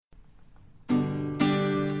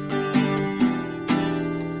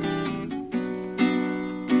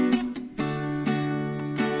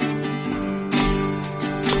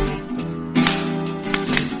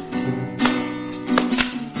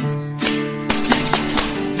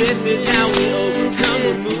This is how we overcome.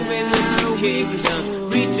 We're moving with the kingdom,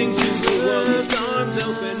 reaching to the world with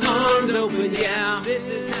arms open, yeah. This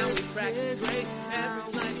is how we practice grace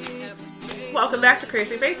every night, every day. Welcome back to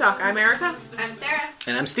Crazy Faith Talk. I'm Erica. I'm Sarah.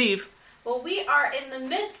 And I'm Steve. Well, we are in the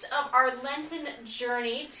midst of our Lenten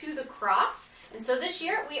journey to the cross. And so this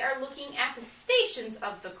year we are looking at the stations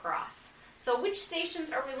of the cross. So which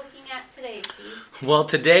stations are we looking at today, Steve? Well,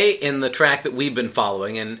 today in the track that we've been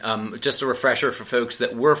following, and just a refresher for folks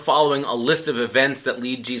that we're following a list of events that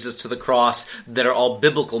lead Jesus to the cross that are all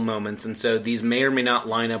biblical moments. And so these may or may not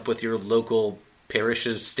line up with your local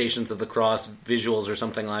parishes, stations of the cross, visuals, or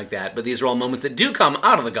something like that. But these are all moments that do come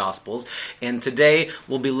out of the Gospels. And today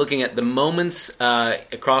we'll be looking at the moments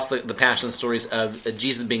across the Passion stories of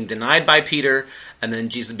Jesus being denied by Peter, and then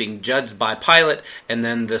Jesus being judged by Pilate, and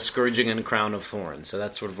then the scourging and crown of thorns. So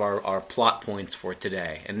that's sort of our plot points for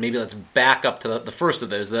today. And maybe let's back up to the first of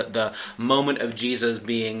those, the moment of Jesus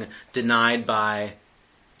being denied by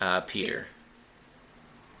Peter.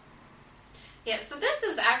 Yeah, so this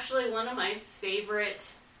is actually one of my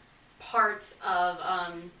favorite parts of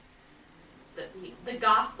the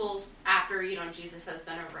Gospels after, Jesus has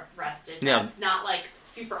been arrested. Yeah. It's not,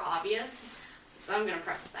 super obvious, so I'm going to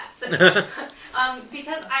preface that.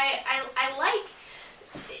 Because I like,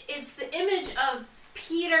 it's the image of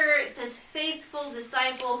Peter, this faithful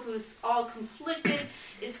disciple who's all conflicted,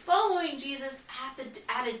 is following Jesus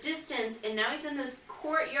at a distance, and now he's in this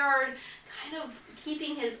courtyard, kind of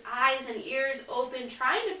keeping his eyes and ears open,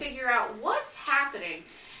 trying to figure out what's happening.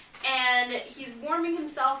 And he's warming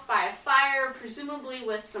himself by a fire, presumably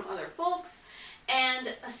with some other folks,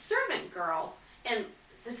 and a servant girl. And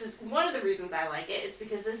this is one of the reasons I like it, is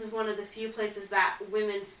because this is one of the few places that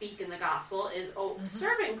women speak in the gospel, is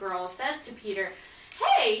servant girl says to Peter,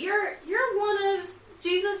 "Hey, you're one of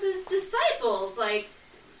Jesus' disciples,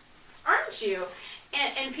 aren't you?"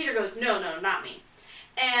 And Peter goes, no, not me.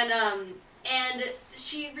 And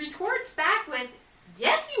she retorts back with,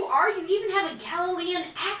 "Yes, you are. You even have a Galilean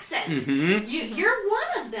accent. Mm-hmm. You're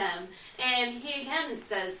one of them." And he again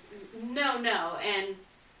says, no. And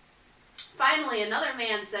finally, another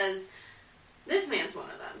man says, "This man's one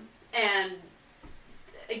of them." And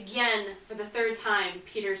again, for the third time,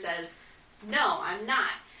 Peter says, "No, I'm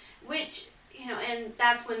not." Which, and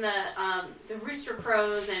that's when the rooster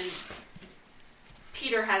crows, and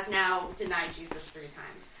Peter has now denied Jesus 3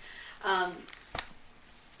 times.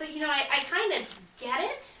 But, I kind of get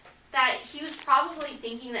it, that he was probably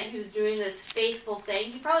thinking that he was doing this faithful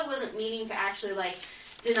thing. He probably wasn't meaning to actually,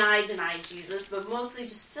 deny Jesus, but mostly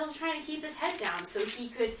just still trying to keep his head down so he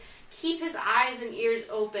could keep his eyes and ears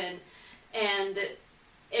open, and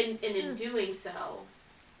in doing so,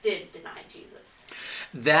 did deny Jesus.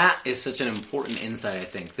 That is such an important insight, I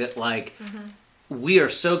think, that, we are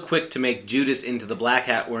so quick to make Judas into the black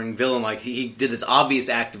hat wearing villain, he did this obvious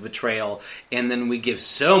act of betrayal, and then we give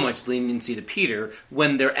so much leniency to Peter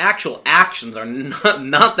when their actual actions are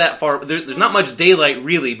not that far. There's not much daylight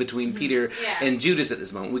really between Peter and Judas at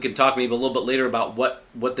this moment. We can talk maybe a little bit later about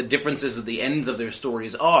what the differences at the ends of their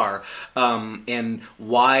stories are, and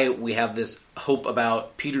why we have this hope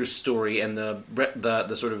about Peter's story and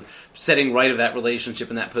the sort of setting right of that relationship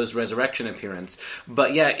in that post-resurrection appearance.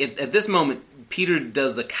 But at this moment, Peter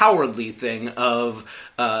does the cowardly thing of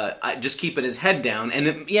just keeping his head down,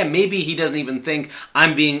 and maybe he doesn't even think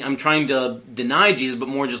I'm trying to deny Jesus, but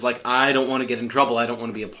more just I don't want to get in trouble, I don't want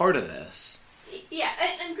to be a part of this. Yeah,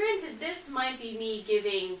 and granted, this might be me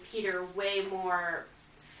giving Peter way more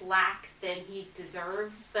slack than he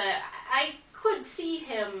deserves, but I could see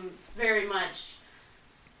him very much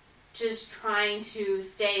just trying to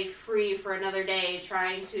stay free for another day,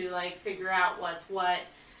 trying to figure out what's what.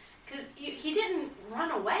 Because he didn't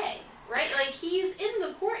run away, right? He's in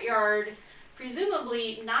the courtyard,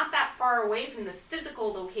 presumably not that far away from the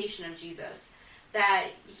physical location of Jesus, that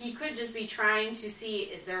he could just be trying to see,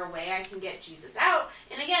 is there a way I can get Jesus out?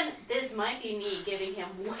 And again, this might be me giving him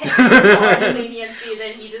way more leniency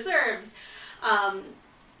than he deserves.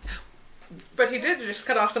 But he did just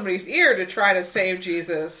cut off somebody's ear to try to save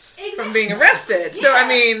Jesus from being arrested. Yeah.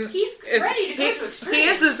 So, he's ready to go to extremes. He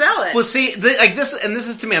is the zealot. Well, see, this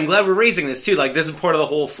is to me, I'm glad we're raising this too. This is part of the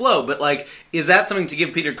whole flow. But, is that something to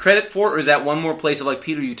give Peter credit for? Or is that one more place of,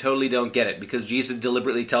 Peter, you totally don't get it? Because Jesus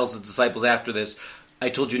deliberately tells his disciples after this, "I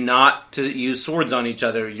told you not to use swords on each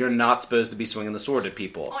other. You're not supposed to be swinging the sword at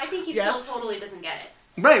people." Oh, I think he still totally doesn't get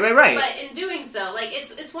it. Right. But in doing so,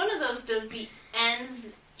 it's one of those, does the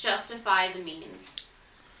ends justify the means?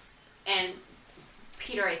 And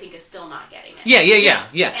Peter, I think, is still not getting it.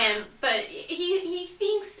 Yeah. But he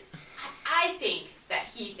thinks, I think that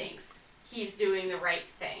he thinks he's doing the right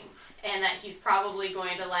thing. and that he's probably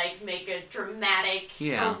going to, like, make a dramatic,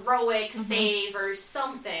 heroic save or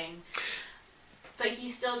something. But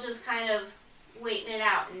he's still just kind of waiting it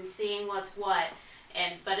out and seeing what's what.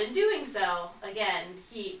 But in doing so, again,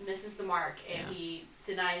 he misses the mark, and he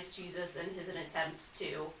denies Jesus in his attempt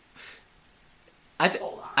to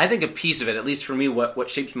hold on. I think a piece of it, at least for me, what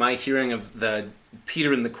shapes my hearing of the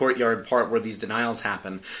Peter in the courtyard part where these denials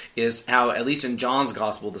happen, is how, at least in John's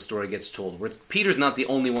gospel, the story gets told, where Peter's not the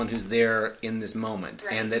only one who's there in this moment,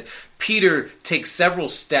 and that Peter takes several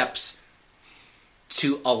steps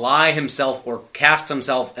to ally himself or cast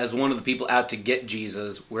himself as one of the people out to get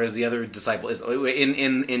Jesus, whereas the other disciple is...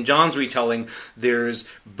 In John's retelling, there's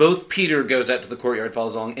both Peter goes out to the courtyard,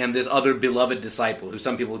 follows along, and this other beloved disciple, who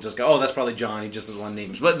some people just go, oh, that's probably John, he just has one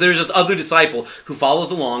name. But there's this other disciple who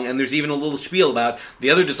follows along, and there's even a little spiel about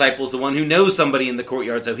the other disciple is the one who knows somebody in the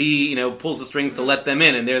courtyard, so he, pulls the strings to let them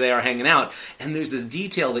in, and there they are hanging out. And there's this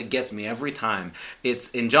detail that gets me every time. It's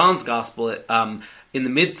in John's gospel, in the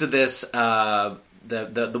midst of this...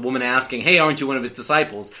 The woman asking, hey, aren't you one of his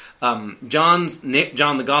disciples? John,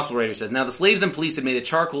 the gospel writer, says, now the slaves and police had made a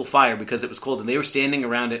charcoal fire because it was cold, and they were standing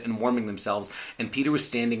around it and warming themselves, and Peter was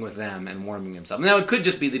standing with them and warming himself. Now, it could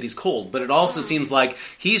just be that he's cold, but it also seems like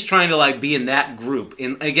he's trying to be in that group.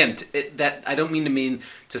 And again, that I don't mean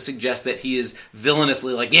to suggest that he is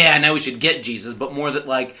villainously now we should get Jesus, but more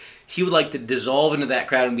that he would like to dissolve into that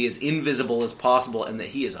crowd and be as invisible as possible, and that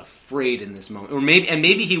he is afraid in this moment. Or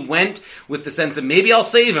maybe he went with the sense of, maybe I'll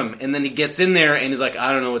save him, and then he gets in there and he's like,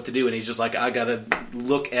 I don't know what to do, and he's just like, I gotta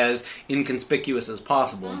look as inconspicuous as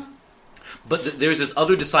possible. But there's this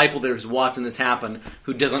other disciple there who's watching this happen,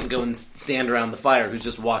 who doesn't go and stand around the fire, who's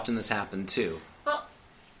just watching this happen too. Well,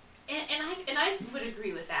 and I would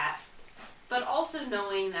agree with that, but also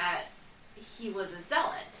knowing that he was a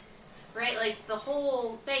zealot. Right, the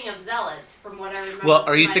whole thing of zealots, from what I remember. Well,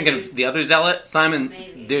 are you thinking of the other zealot, Simon?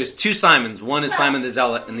 Maybe. There's two Simons. One is Simon the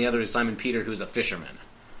Zealot, and the other is Simon Peter, who's a fisherman.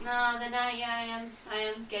 No, then I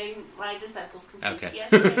am getting my disciples confused. Okay.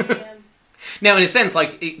 Yes, I am. Now, in a sense,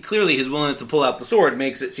 clearly his willingness to pull out the sword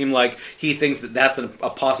makes it seem like he thinks that that's a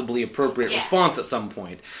possibly appropriate response at some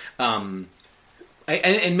point. And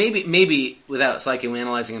maybe without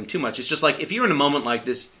psychoanalyzing him too much, it's just if you're in a moment like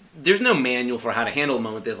this, there's no manual for how to handle a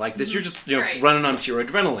moment like this. You're just running on pure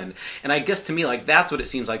adrenaline. And I guess to me, that's what it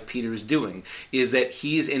seems like Peter is doing, is that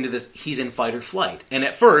he's into this, he's in fight or flight. And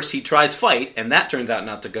at first, he tries fight, and that turns out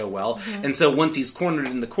not to go well. Mm-hmm. And so once he's cornered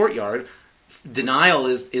in the courtyard, denial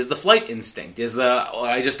is the flight instinct,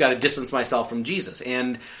 I just got to distance myself from Jesus.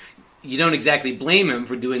 And you don't exactly blame him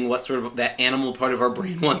for doing what sort of that animal part of our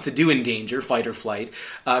brain wants to do in danger, fight or flight,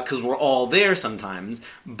 because we're all there sometimes.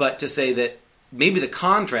 But to say that maybe the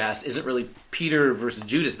contrast isn't really Peter versus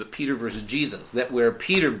Judas, but Peter versus Jesus. That where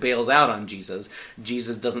Peter bails out on Jesus,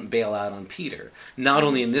 Jesus doesn't bail out on Peter. Not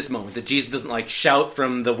only in this moment, that Jesus doesn't shout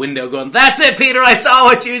from the window going, "That's it, Peter, I saw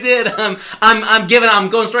what you did. I'm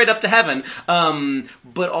going straight up to heaven."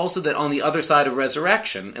 But also that on the other side of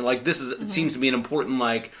resurrection, and this is, it seems to be an important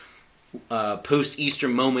post-Easter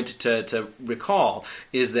moment to recall,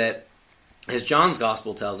 is that, as John's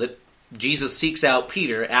gospel tells it, Jesus seeks out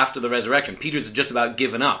Peter after the resurrection. Peter's just about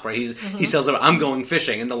given up, right? He tells him, I'm going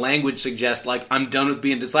fishing, and the language suggests, I'm done with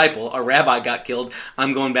being a disciple. A rabbi got killed.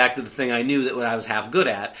 I'm going back to the thing I knew that I was half good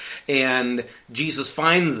at. And Jesus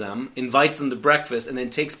finds them, invites them to breakfast, and then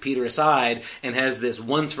takes Peter aside and has this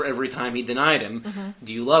once for every time he denied him,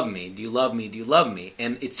 do you love me? Do you love me? Do you love me?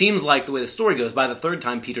 And it seems like the way the story goes, by the third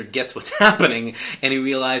time Peter gets what's happening, and he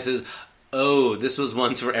realizes, oh, this was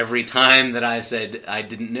once for every time that I said I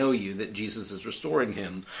didn't know you, that Jesus is restoring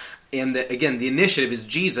him. And that, again, the initiative is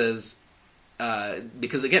Jesus,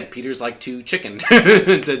 because, again, Peter's too chicken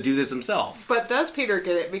to do this himself. But does Peter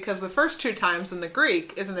get it? Because the first two times in the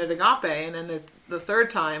Greek, isn't it agape, and then the third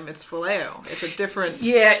time it's phileo. It's a different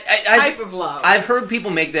type of love. I've heard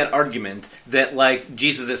people make that argument that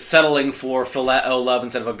Jesus is settling for phileo love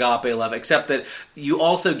instead of agape love, except that you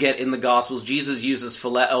also get in the Gospels Jesus uses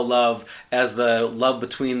phileo love as the love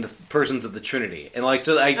between the persons of the Trinity. And I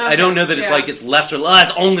don't know that it's it's lesser love.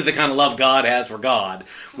 It's only the kind of love God has for God.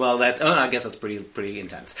 Well, I guess that's pretty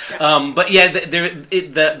intense. Yeah. But yeah,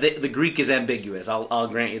 the Greek is ambiguous. I'll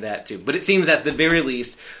grant you that too. But it seems at the very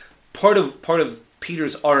least, part of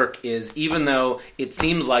Peter's arc is, even though it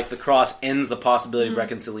seems like the cross ends the possibility of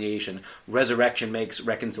reconciliation, resurrection makes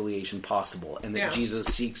reconciliation possible, and that Jesus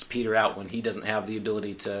seeks Peter out when he doesn't have the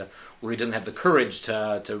ability to, or he doesn't have the courage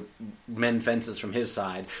to mend fences from his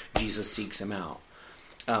side. Jesus seeks him out.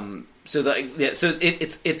 So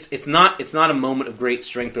it's not a moment of great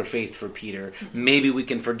strength or faith for Peter. Maybe we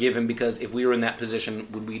can forgive him because if we were in that position,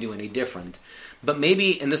 would we do any different? But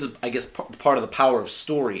maybe, and this is, I guess, part of the power of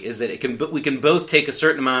story, is that we can both take a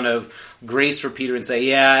certain amount of grace for Peter and say,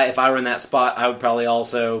 yeah, if I were in that spot, I would probably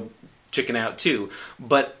also chicken out too.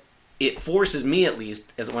 But it forces me, at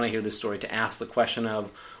least, as when I hear this story, to ask the question of,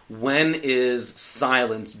 when is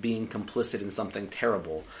silence being complicit in something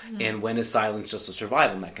terrible, and when is silence just a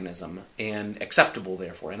survival mechanism and acceptable,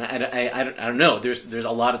 therefore? And I don't know. There's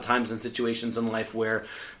a lot of times in situations in life where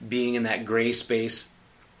being in that gray space,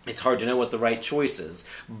 it's hard to know what the right choice is.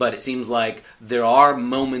 But it seems like there are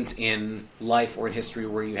moments in life or in history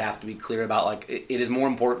where you have to be clear about, like, it is more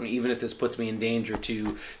important, even if this puts me in danger,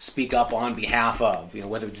 to speak up on behalf of,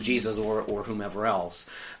 whether it's Jesus or whomever else.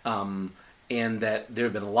 And that there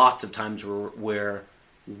have been lots of times where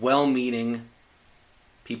well-meaning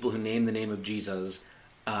people who name the name of Jesus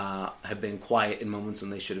have been quiet in moments when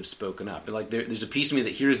they should have spoken up. And, like, there's a piece of me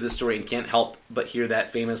that hears this story and can't help but hear that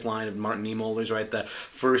famous line of Martin Niemöller's, right?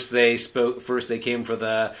 First they came for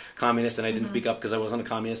the communists and I didn't speak up because I wasn't a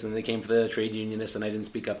communist, and then they came for the trade unionists and I didn't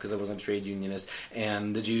speak up because I wasn't a trade unionist,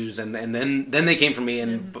 and the Jews, and then they came for me,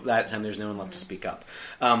 and that time there's no one left to speak up.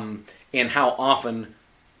 And how often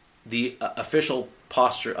the official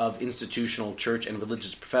posture of institutional church and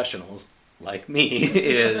religious professionals, like me,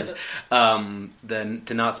 is then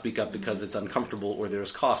to not speak up because it's uncomfortable or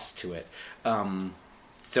there's costs to it.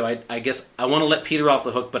 So I guess I want to let Peter off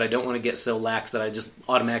the hook, but I don't want to get so lax that I just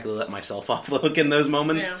automatically let myself off the hook in those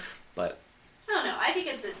moments. Yeah. But I don't know. I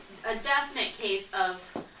think it's a definite case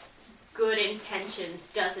of good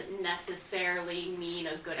intentions doesn't necessarily mean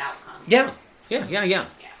a good outcome. Yeah.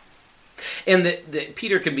 And that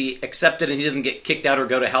Peter can be accepted and he doesn't get kicked out or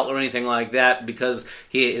go to hell or anything like that because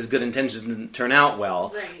his good intentions didn't turn out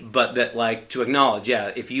well. Right. But that, like, to acknowledge,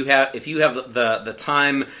 if you have the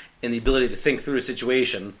time and the ability to think through a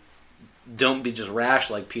situation, don't be just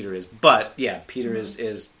rash like Peter is. But yeah, Peter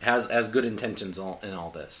has good intentions in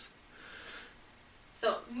all this.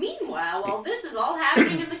 So meanwhile, while this is all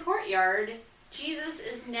happening in the courtyard, Jesus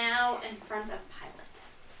is now in front of Pilate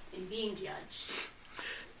and being judged.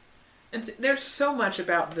 And there's so much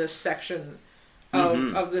about this section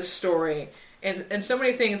of this story, and so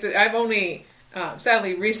many things that I've only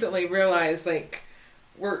sadly recently realized, like,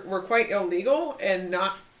 were quite illegal and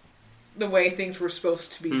not the way things were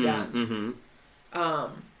supposed to be done.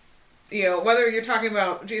 Whether you're talking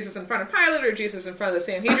about Jesus in front of Pilate or Jesus in front of the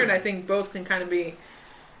Sanhedrin, I think both can kind of be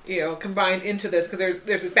combined into this, because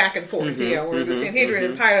there's this back and forth, where the Sanhedrin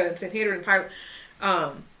and Pilate and Sanhedrin and Pilate.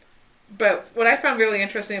 But what I found really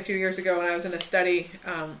interesting a few years ago when I was in a study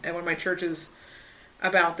at one of my churches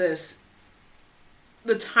about this,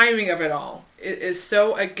 the timing of it all, it is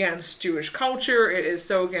so against Jewish culture. It is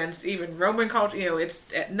so against even Roman culture.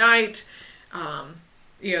 It's at night.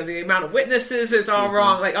 The amount of witnesses is all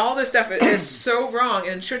wrong. Like, all this stuff is so wrong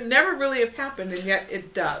and should never really have happened, and yet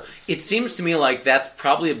it does. It seems to me like that's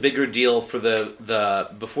probably a bigger deal for the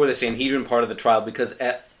before the Sanhedrin part of the trial, because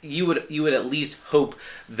you would at least hope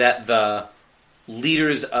that the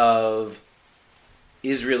leaders of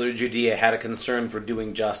Israel or Judea had a concern for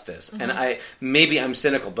doing justice. And I'm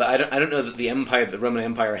cynical, but I don't know that the Roman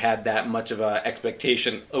Empire had that much of a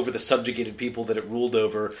expectation over the subjugated people that it ruled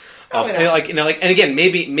over. And again,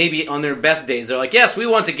 maybe on their best days they're like, yes, we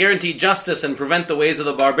want to guarantee justice and prevent the ways of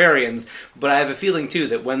the barbarians. But I have a feeling too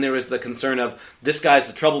that when there is the concern of this guy's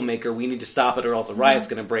the troublemaker, we need to stop it or else a riot's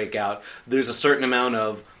going to break out, there's a certain amount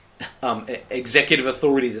of executive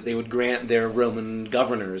authority that they would grant their Roman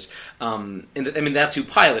governors. That's who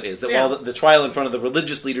Pilate is. That while the trial in front of the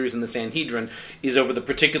religious leaders in the Sanhedrin is over the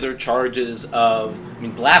particular charges of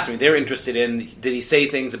blasphemy, they're interested in, did he say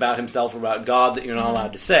things about himself or about God that you're not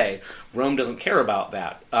allowed to say? Rome doesn't care about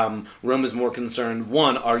that. Rome is more concerned,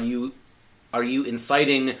 one, are you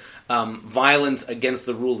inciting violence against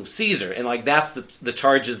the rule of Caesar? And that's the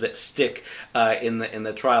charges that stick in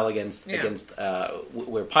the trial against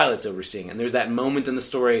where Pilate's overseeing. And there's that moment in the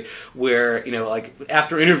story where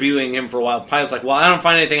after interviewing him for a while, Pilate's like, well, I don't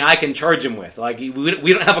find anything I can charge him with. Like,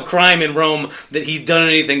 we don't have a crime in Rome that he's done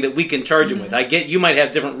anything that we can charge him with. I get you might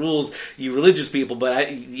have different rules, you religious people, but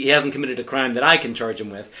he hasn't committed a crime that I can charge him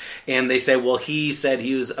with. And they say, well, he said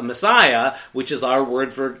he was a Messiah, which is our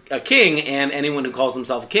word for a king, and anyone who calls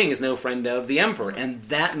himself a king is no friend of the emperor. And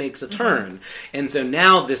that makes a turn. And so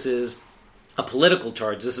now this is a political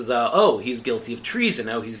charge. This is he's guilty of treason.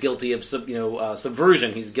 Oh, he's guilty of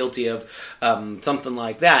subversion. He's guilty of something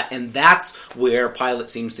like that. And that's where Pilate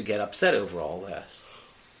seems to get upset over all this.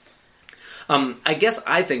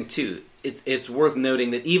 I think too, it's worth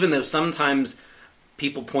noting that even though sometimes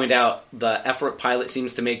people point out the effort Pilate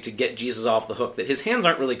seems to make to get Jesus off the hook, that his hands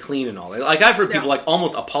aren't really clean and all. Like, I've heard people like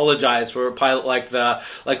almost apologize for Pilate,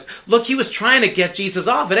 look, he was trying to get Jesus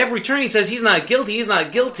off. At every turn he says he's not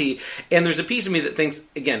guilty. And there's a piece of me that thinks,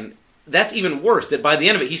 again, that's even worse, that by the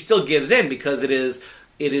end of it he still gives in, because it is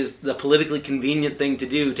the politically convenient thing to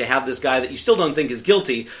do, to have this guy that you still don't think is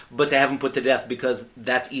guilty, but to have him put to death because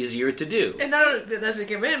that's easier to do. And not only does he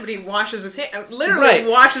give in, but he washes his hands. Literally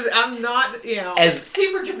washes. I'm not, as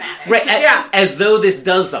super dramatic. Right, as though this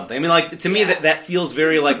does something. I mean, like, to me that feels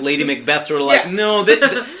very like Lady Macbeth, sort of like, no,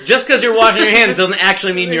 just because you're washing your hands doesn't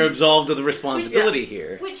actually mean you're absolved of the responsibility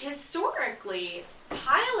here. Which historically,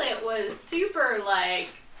 Pilate was super like,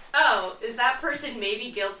 oh, is that person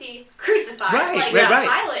maybe guilty? Crucify. Right.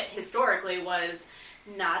 Pilate historically was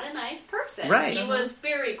not a nice person. Right. He was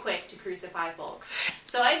very quick to crucify folks.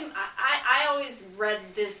 So I always read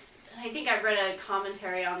this, I think I read a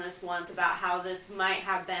commentary on this once about how this might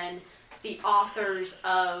have been the authors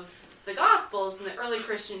of the Gospels in the early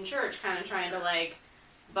Christian church kind of trying to like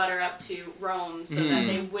butter up to Rome so that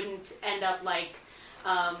they wouldn't end up like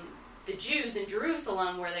the Jews in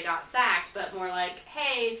Jerusalem where they got sacked, but more like,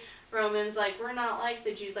 hey, Romans, like, we're not like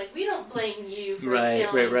the Jews. Like, we don't blame you for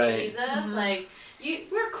killing Jesus. Like,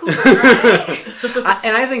 we're cool, right?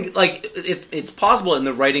 And I think, like, it's possible in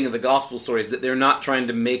the writing of the gospel stories that they're not trying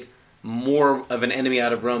to make more of an enemy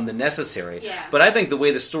out of Rome than necessary. Yeah. But I think the way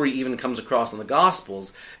the story even comes across in the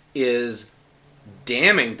Gospels is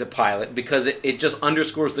damning to Pilate, because it just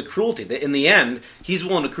underscores the cruelty. That in the end, he's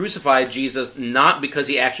willing to crucify Jesus not because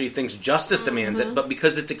he actually thinks justice demands it, but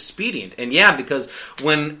because it's expedient. And because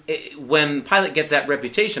when Pilate gets that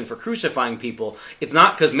reputation for crucifying people, it's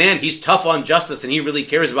not because, man, he's tough on justice and he really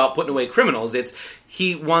cares about putting away criminals. It's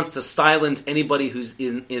he wants to silence anybody who's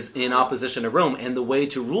in opposition to Rome, and the way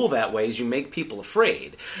to rule that way is you make people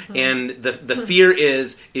afraid. And the fear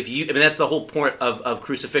is, that's the whole point of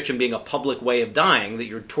crucifixion being a public way of dying, that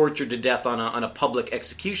you're tortured to death on a public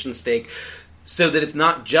execution stake, so that it's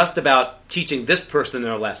not just about teaching this person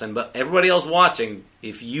their lesson, but everybody else watching.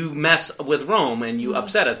 If you mess with Rome and you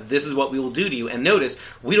upset us, this is what we will do to you. And notice,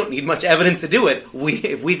 we don't need much evidence to do it.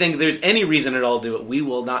 If we think there's any reason at all to do it, we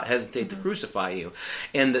will not hesitate to crucify you.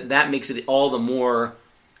 And that makes it all the more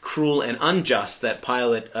cruel and unjust that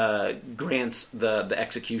Pilate grants the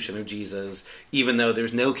execution of Jesus, even though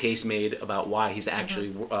there's no case made about why he's actually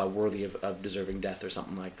worthy of deserving death or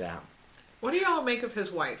something like that. What do you all make of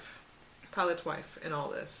his wife, Pilate's wife, in all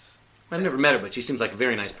this? I've never met her, but she seems like a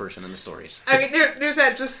very nice person in the stories. I mean, there's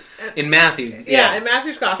that just... in Matthew, in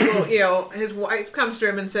Matthew's Gospel, his wife comes to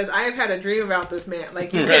him and says, I have had a dream about this man.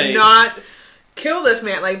 Like, you cannot kill this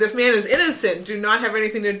man. Like, this man is innocent. Do not have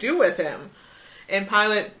anything to do with him. And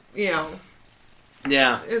Pilate,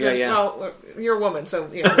 well, you're a woman, so,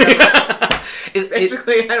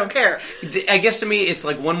 basically, I don't care. I guess to me, it's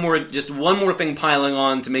like one more thing piling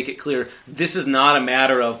on to make it clear. This is not a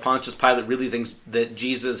matter of Pontius Pilate really thinks that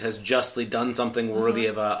Jesus has justly done something worthy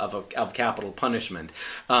of capital punishment.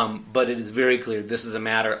 But it is very clear this is a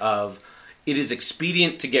matter of, it is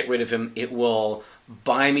expedient to get rid of him. It will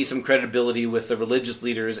buy me some credibility with the religious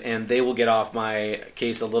leaders, and they will get off my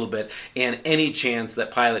case a little bit. And any chance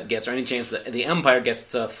that Pilate gets, or any chance that the empire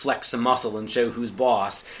gets to flex some muscle and show who's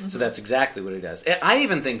boss, so that's exactly what it does. I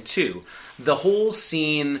even think, too, the whole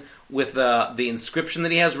scene with the inscription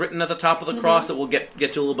that he has written at the top of the cross that we'll get to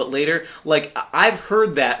a little bit later. Like, I've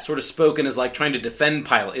heard that sort of spoken as like trying to defend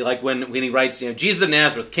Pilate. Like when he writes, Jesus of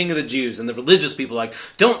Nazareth, King of the Jews, and the religious people are like,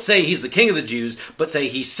 don't say he's the King of the Jews, but say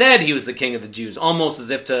he said he was the King of the Jews, almost as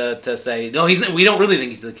if to say, no, we don't really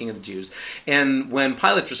think he's the King of the Jews. And when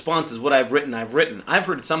Pilate's response is, what I've written, I've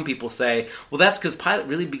heard some people say, well, that's because Pilate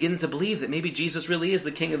really begins to believe that maybe Jesus really is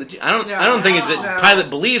the King of the Jews. I don't think it's that Pilate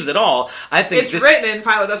believes at all. I think it's written and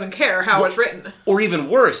Pilate doesn't care how it's written. Or even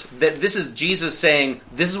worse, that this is Jesus saying,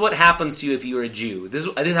 this is what happens to you if you're a Jew. This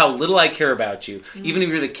is how little I care about you. Even if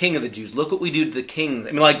you're the King of the Jews. Look what we do to the kings.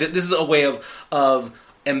 I mean, like, this is a way of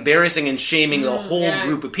embarrassing and shaming the whole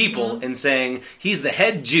group of people and saying, he's the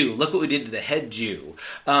head Jew. Look what we did to the head Jew.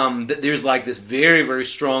 That there's like this very, very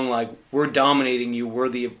strong, like, we're dominating you. We're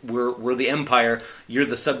the empire. You're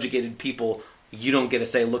the subjugated people. You don't get to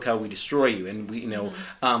say, look how we destroy you. And we,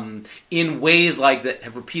 in ways like that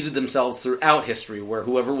have repeated themselves throughout history, where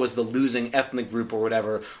whoever was the losing ethnic group or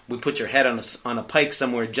whatever, we put your head on a pike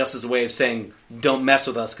somewhere just as a way of saying, don't mess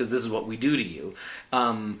with us because this is what we do to you.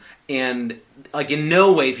 And like in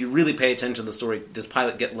no way, if you really pay attention to the story, does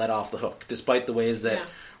Pilate get let off the hook, despite the ways that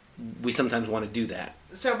we sometimes want to do that.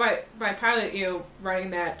 So by Pilate,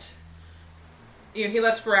 writing that, he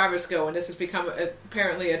lets Barabbas go, and this has become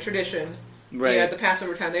apparently a tradition Right. At the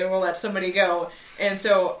Passover time. They will let somebody go. And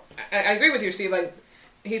so I agree with you, Steve. Like,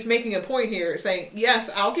 he's making a point here saying, yes,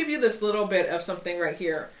 I'll give you this little bit of something right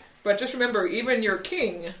here. But just remember, even your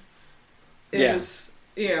king is...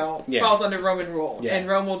 falls under Roman rule. Yeah. And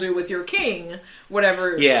Rome will do with your king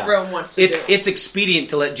whatever Rome wants to do. It's expedient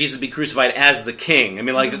to let Jesus be crucified as the king. I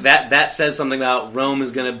mean, like, that says something about Rome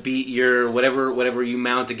is going to beat your whatever you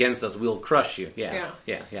mount against us, we'll crush you. Yeah.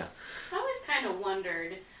 I always kind of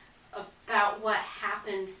wondered about what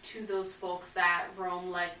happens to those folks that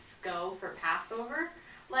Rome lets go for Passover.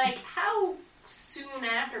 Like, how soon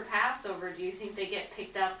after Passover do you think they get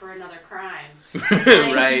picked up for another crime?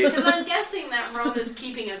 Right. Because I'm guessing that Rome is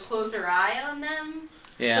keeping a closer eye on them.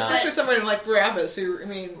 Yeah. Especially someone like Barabbas, who,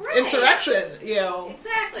 insurrection,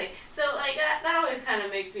 Exactly. So, like, that always kind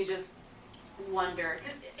of makes me just wonder.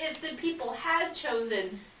 Because if the people had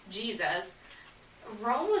chosen Jesus,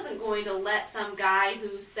 Rome wasn't going to let some guy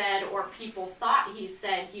who said, or people thought he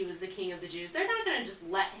said he was the king of the Jews, they're not going to just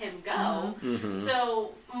let him go. Mm-hmm.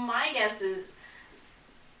 So my guess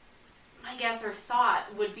or thought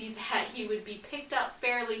would be that he would be picked up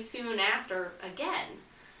fairly soon after again.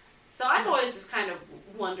 So I've always just kind of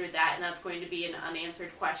wondered that, and that's going to be an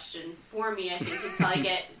unanswered question for me, I think, until I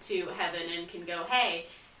get to heaven and can go, hey,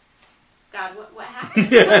 God, what happened?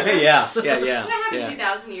 Yeah. What happened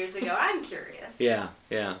 2,000 years ago? I'm curious. Yeah.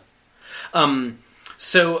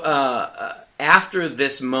 So after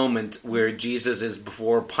this moment where Jesus is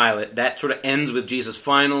before Pilate, that sort of ends with Jesus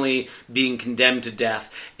finally being condemned to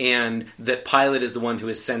death, and that Pilate is the one who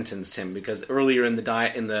has sentenced him, because earlier in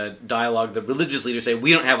the dialogue, the religious leaders say,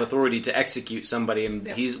 we don't have authority to execute somebody, and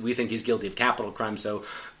we think he's guilty of capital crime, so...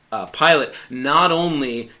 Pilate not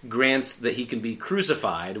only grants that he can be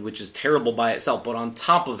crucified, which is terrible by itself, but on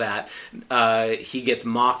top of that, he gets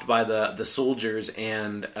mocked by the soldiers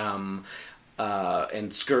and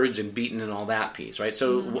scourged and beaten and all that piece, right?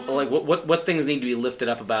 So, what things need to be lifted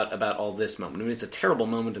up about all this moment? I mean, it's a terrible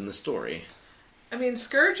moment in the story. I mean,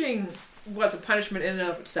 scourging was a punishment in and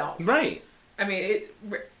of itself, right? I mean,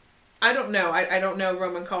 I don't know. I don't know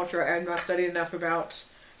Roman culture. I've not studied enough about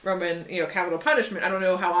Roman, capital punishment. I don't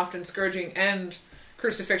know how often scourging and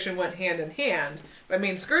crucifixion went hand in hand. But, I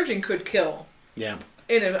mean, scourging could kill. Yeah.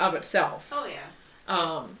 In and of itself. Oh,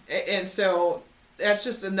 yeah. And so that's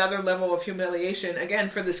just another level of humiliation, again,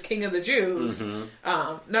 for this king of the Jews.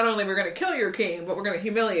 Mm-hmm. Not only we're going to kill your king, but we're going to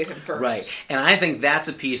humiliate him first. Right. And I think that's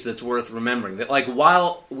a piece that's worth remembering. That, like,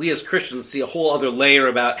 while we as Christians see a whole other layer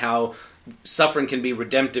about how suffering can be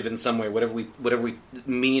redemptive in some way, whatever we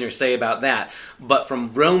mean or say about that. But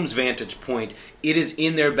from Rome's vantage point, it is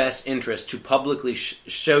in their best interest to publicly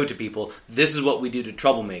show to people, this is what we do to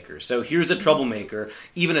troublemakers. So here's a troublemaker,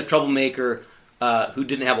 even a troublemaker who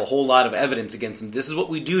didn't have a whole lot of evidence against him. This is what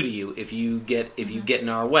we do to you if you get in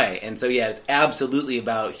our way. And so, yeah, it's absolutely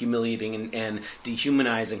about humiliating and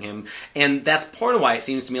dehumanizing him. And that's part of why it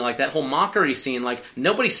seems to me like that whole mockery scene, like,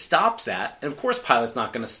 nobody stops that. And of course Pilate's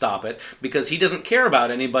not going to stop it, because he doesn't care about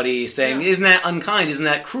anybody saying, isn't that unkind, isn't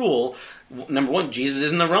that cruel? Number one, Jesus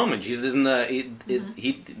isn't a Roman. Jesus isn't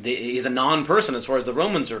he's a non-person as far as the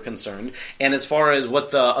Romans are concerned. And as far as what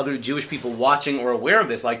the other Jewish people watching or aware of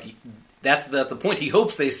this, like, that's the point. He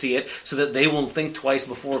hopes they see it so that they will think twice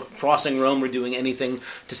before crossing Rome or doing anything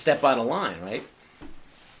to step out of line, right?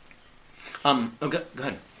 Go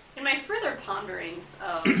ahead. In my further ponderings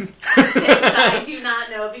of things that I do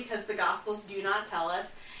not know because the Gospels do not tell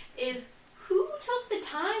us, is who took the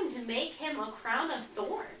time to make him a crown of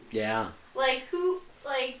thorns? Yeah. Like,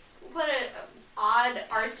 what an odd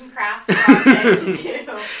arts and crafts project to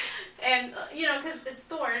do. And, because it's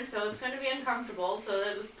thorns, so it's going to be uncomfortable, so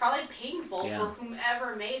it was probably painful for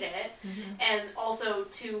whomever made it, and also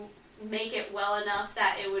to make it well enough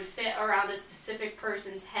that it would fit around a specific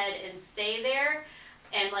person's head and stay there,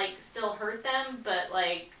 and, still hurt them, but,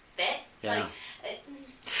 fit. Yeah.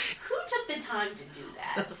 Who took the time to do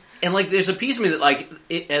that? And, there's a piece of me that,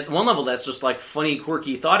 at one level, that's just, funny,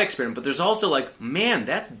 quirky thought experiment, but there's also, man,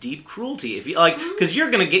 that's deep cruelty. If you, because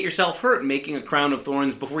you're going to get yourself hurt making a crown of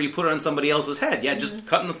thorns before you put it on somebody else's head. Yeah, just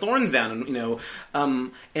cutting the thorns down,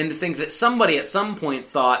 and, and to think that somebody at some point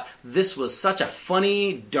thought this was such a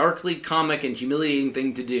funny, darkly comic and humiliating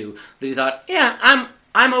thing to do, that he thought, yeah,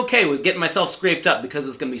 I'm okay with getting myself scraped up because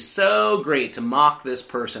it's going to be so great to mock this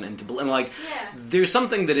person and there's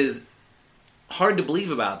something that is hard to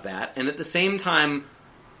believe about that, and at the same time,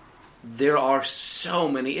 there are so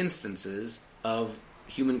many instances of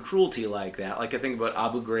human cruelty like that. I think about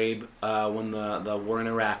Abu Ghraib when the war in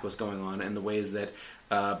Iraq was going on, and the ways that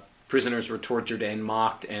prisoners were tortured and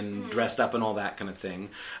mocked and dressed up and all that kind of thing.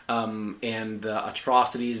 And the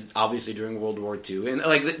atrocities, obviously, during World War II. And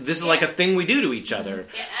this is like a thing we do to each other.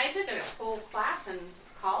 Yeah, I took a whole class in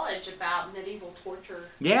college about medieval torture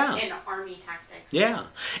Yeah. and army tactics. Yeah.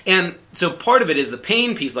 And so part of it is the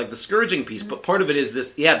pain piece, like the scourging piece, but part of it is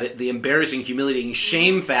this, the embarrassing, humiliating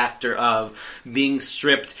shame factor of being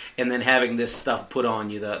stripped and then having this stuff put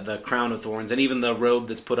on you, the crown of thorns, and even the robe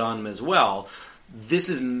that's put on them as well. This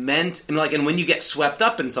is meant, and when you get swept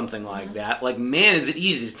up in something like that, man, is it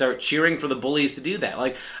easy to start cheering for the bullies to do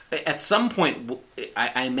that. At some point,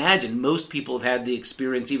 I imagine most people have had the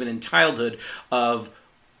experience, even in childhood, of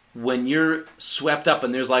when you're swept up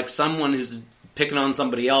and there's someone who's picking on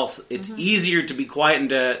somebody else, it's easier to be quiet and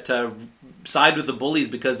to side with the bullies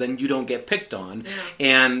because then you don't get picked on. Yeah.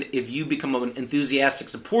 And if you become an enthusiastic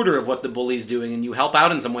supporter of what the bully's doing and you help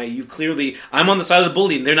out in some way, you've clearly, I'm on the side of the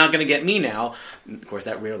bully and they're not going to get me now. Of course,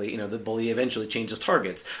 that rarely, the bully eventually changes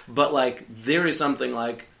targets. But there is something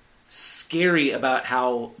scary about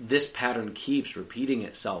how this pattern keeps repeating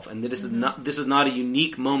itself, and that this is not a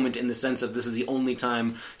unique moment in the sense of this is the only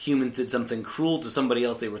time humans did something cruel to somebody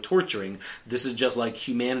else they were torturing. This is just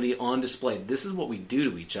humanity on display. This is what we do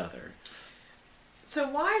to each other. So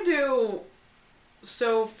why do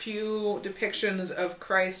so few depictions of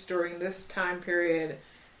Christ during this time period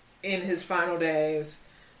in his final days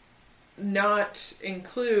not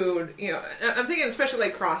include, I'm thinking especially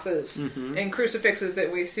crosses and crucifixes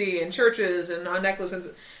that we see in churches and on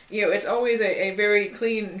necklaces. It's always a very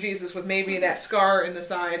clean Jesus with maybe that scar in the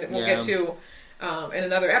side that we'll get to in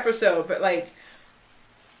another episode. But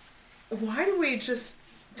why do we just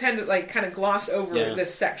tend to kind of gloss over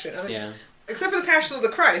this section? I mean, except for the Passion of the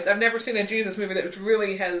Christ, I've never seen a Jesus movie that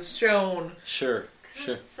really has shown. Sure.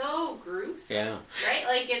 It's so gruesome. Yeah.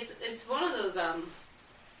 Right? It's one of those.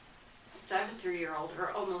 I have a 3-year-old,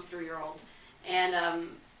 or almost 3-year-old, and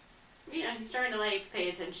he's starting to pay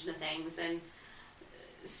attention to things and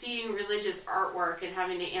seeing religious artwork and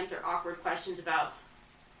having to answer awkward questions about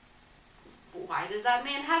why does that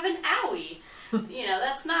man have an owie?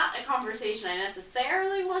 That's not a conversation I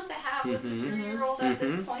necessarily want to have with a 3-year-old at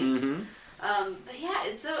this point. But yeah,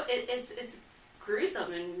 it's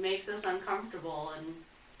gruesome and makes us uncomfortable.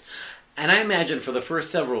 And I imagine for the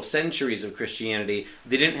first several centuries of Christianity,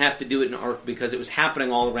 they didn't have to do it in art because it was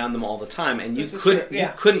happening all around them all the time, and you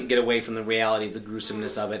couldn't get away from the reality of the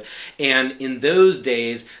gruesomeness of it. And in those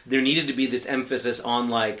days, there needed to be this emphasis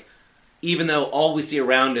on even though all we see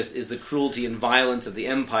around us is the cruelty and violence of the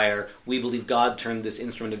empire, we believe God turned this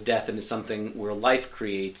instrument of death into something where life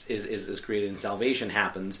is created and salvation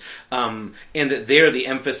happens. And that there the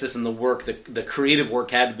emphasis and the work, the creative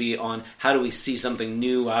work had to be on how do we see something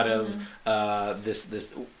new out of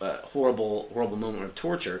this horrible moment of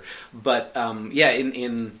torture. But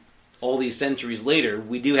in all these centuries later,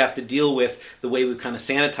 we do have to deal with the way we kind of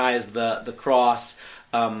sanitize the cross.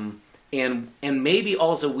 And maybe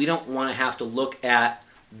also we don't want to have to look at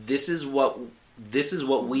this is what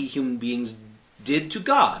we human beings did to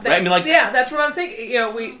God, right? That's what I'm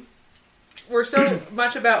thinking. We're so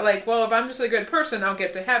much about if I'm just a good person, I'll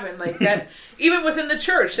get to heaven. That, even within the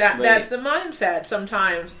church, that's the mindset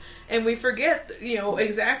sometimes, and we forget,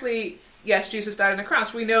 exactly. Yes, Jesus died on the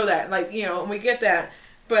cross. We know that, and we get that.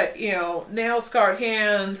 But nail-scarred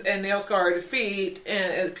hands and nail-scarred feet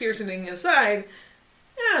and piercing inside.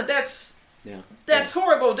 Yeah, that's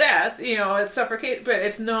horrible death. It's suffocate, but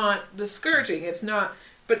it's not the scourging. It's not.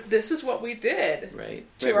 But this is what we did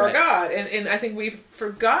to our God, and I think we've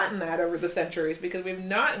forgotten that over the centuries because we've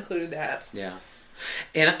not included that. Yeah,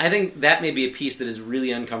 and I think that may be a piece that is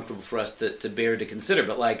really uncomfortable for us to bear to consider.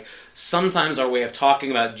 But sometimes our way of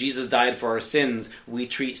talking about Jesus died for our sins, we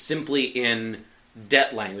treat simply in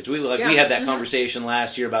debt language. We had that conversation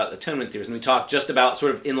last year about atonement theories, and we talked just about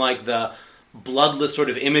sort of in the bloodless sort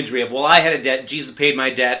of imagery of, I had a debt, Jesus paid my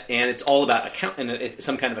debt, and it's all about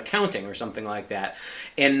some kind of accounting or something like that.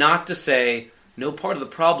 And not to say, no, part of the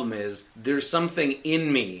problem is there's something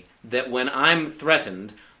in me that when I'm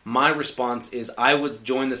threatened, my response is I would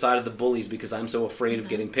join the side of the bullies because I'm so afraid of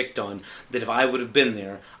getting picked on, that if I would have been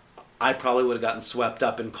there, I probably would have gotten swept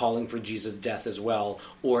up in calling for Jesus' death as well.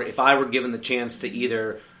 Or if I were given the chance to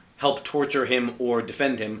either help torture him or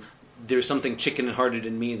defend him, there's something chicken-hearted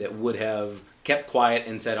in me that would have kept quiet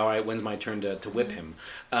and said, all right, when's my turn to whip him?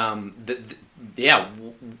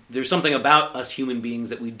 There's something about us human beings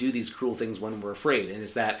that we do these cruel things when we're afraid, and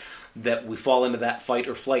it's that we fall into that fight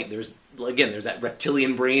or flight. There's that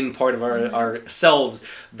reptilian brain part of ourselves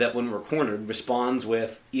that when we're cornered responds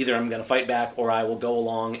with either I'm going to fight back or I will go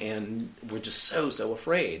along, and we're just so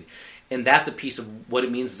afraid. And that's a piece of what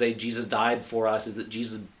it means to say Jesus died for us, is that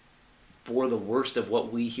Jesus bore the worst of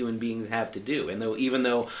what we human beings have to do. And even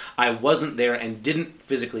though I wasn't there and didn't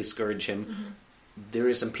physically scourge him, there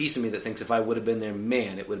is some piece of me that thinks if I would have been there,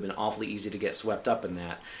 man, it would have been awfully easy to get swept up in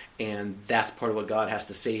that. And that's part of what God has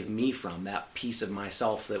to save me from, that piece of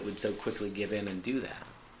myself that would so quickly give in and do that.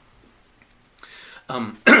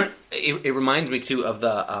 It reminds me, too, of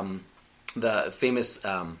the famous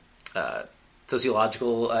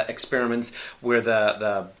sociological experiments where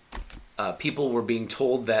the people were being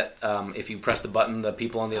told that if you press the button, the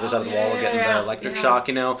people on the other side of the wall were getting the electric shock,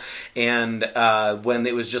 and when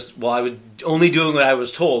it was just, I was only doing what I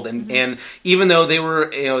was told, and even though they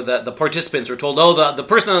were, the participants were told, the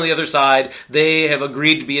person on the other side, they have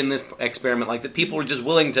agreed to be in this experiment, like the people were just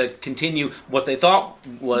willing to continue what they thought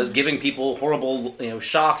was giving people horrible,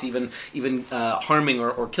 shocks, even harming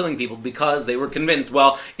or killing people, because they were convinced,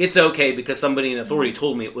 it's okay because somebody in authority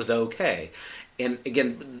told me it was okay. And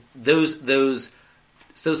again, those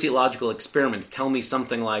sociological experiments tell me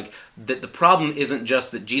something like that the problem isn't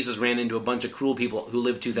just that Jesus ran into a bunch of cruel people who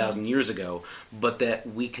lived 2,000 years ago, but that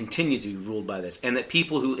we continue to be ruled by this. And that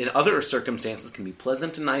people who in other circumstances can be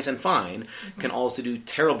pleasant and nice and fine can also do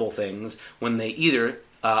terrible things when they either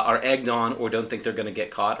are egged on or don't think they're going to get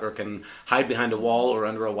caught or can hide behind a wall or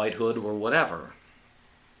under a white hood or whatever.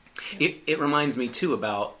 It reminds me, too,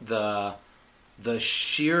 about the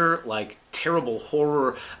sheer, terrible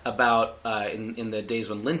horror about in the days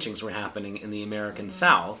when lynchings were happening in the American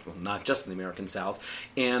South, well, not just in the American South,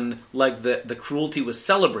 and the cruelty was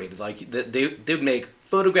celebrated. They would make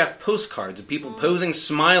photographed postcards of people posing,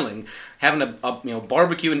 smiling, having a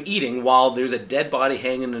barbecue and eating while there's a dead body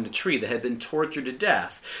hanging in a tree that had been tortured to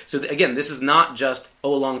death. So again, this is not just, a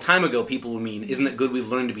long time ago people were mean. Isn't it good we've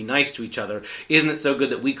learned to be nice to each other? Isn't it so good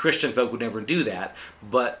that we Christian folk would never do that?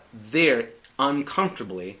 But they're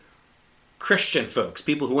uncomfortably Christian folks,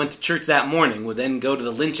 people who went to church that morning, would then go to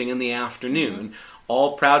the lynching in the afternoon,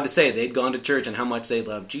 all proud to say they'd gone to church and how much they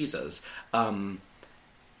loved Jesus.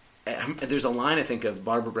 There's a line, I think, of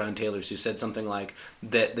Barbara Brown Taylor's who said something like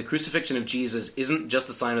that the crucifixion of Jesus isn't just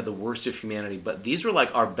a sign of the worst of humanity, but these were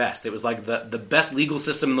our best. It was the best legal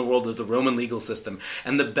system in the world was the Roman legal system,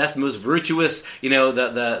 and the best, most virtuous,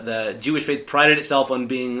 the Jewish faith prided itself on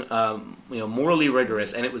being morally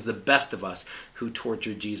rigorous, and it was the best of us who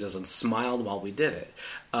tortured Jesus and smiled while we did it.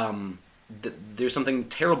 There's something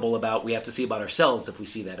terrible we have to see about ourselves if we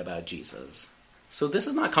see that about Jesus. So this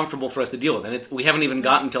is not comfortable for us to deal with, and we haven't even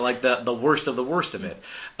gotten to the worst of the worst of it.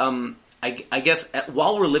 I guess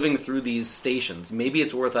while we're living through these stations, maybe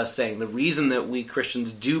it's worth us saying the reason that we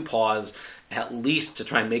Christians do pause, at least to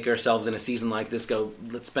try and make ourselves in a season like this go,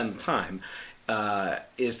 let's spend the time,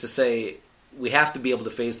 is to say we have to be able to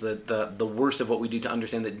face the worst of what we do to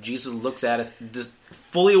understand that Jesus looks at us just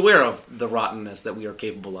fully aware of the rottenness that we are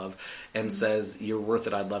capable of and says, you're worth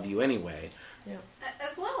it, I love you anyway. Yeah.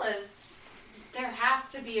 As well as there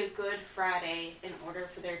has to be a Good Friday in order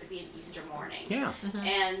for there to be an Easter morning. Yeah.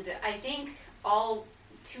 And I think all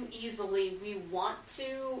too easily we want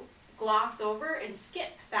to gloss over and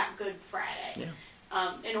skip that Good Friday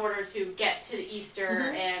in order to get to the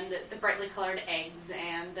Easter and the brightly colored eggs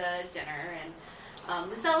and the dinner and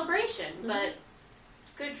the celebration. But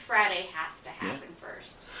Good Friday has to happen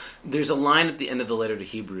first. There's a line at the end of the letter to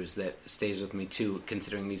Hebrews that stays with me too,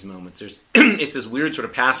 considering these moments. It's this weird sort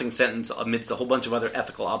of passing sentence amidst a whole bunch of other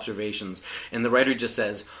ethical observations, and the writer just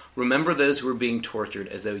says, remember those who are being tortured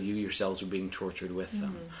as though you yourselves were being tortured with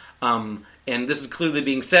them. And this is clearly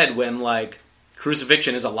being said when,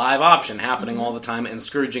 crucifixion is a live option happening all the time, and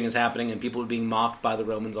scourging is happening, and people are being mocked by the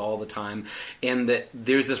Romans all the time, and that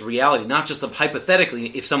there's this reality, not just of hypothetically,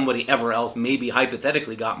 if somebody ever else maybe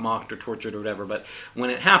hypothetically got mocked or tortured or whatever, but when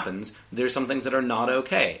it happens, there's some things that are not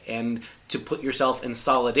okay, and to put yourself in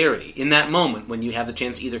solidarity. In that moment, when you have the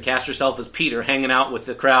chance to either cast yourself as Peter, hanging out with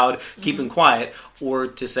the crowd, keeping quiet, or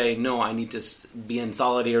to say, no, I need to be in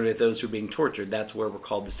solidarity with those who are being tortured, that's where we're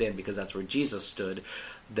called to stand, because that's where Jesus stood.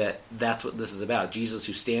 That's what this is about. Jesus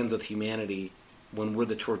who stands with humanity when we're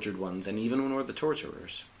the tortured ones, and even when we're the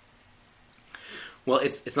torturers. Well,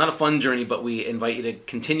 it's not a fun journey, but we invite you to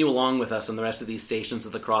continue along with us on the rest of these stations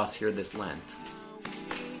of the cross here this Lent.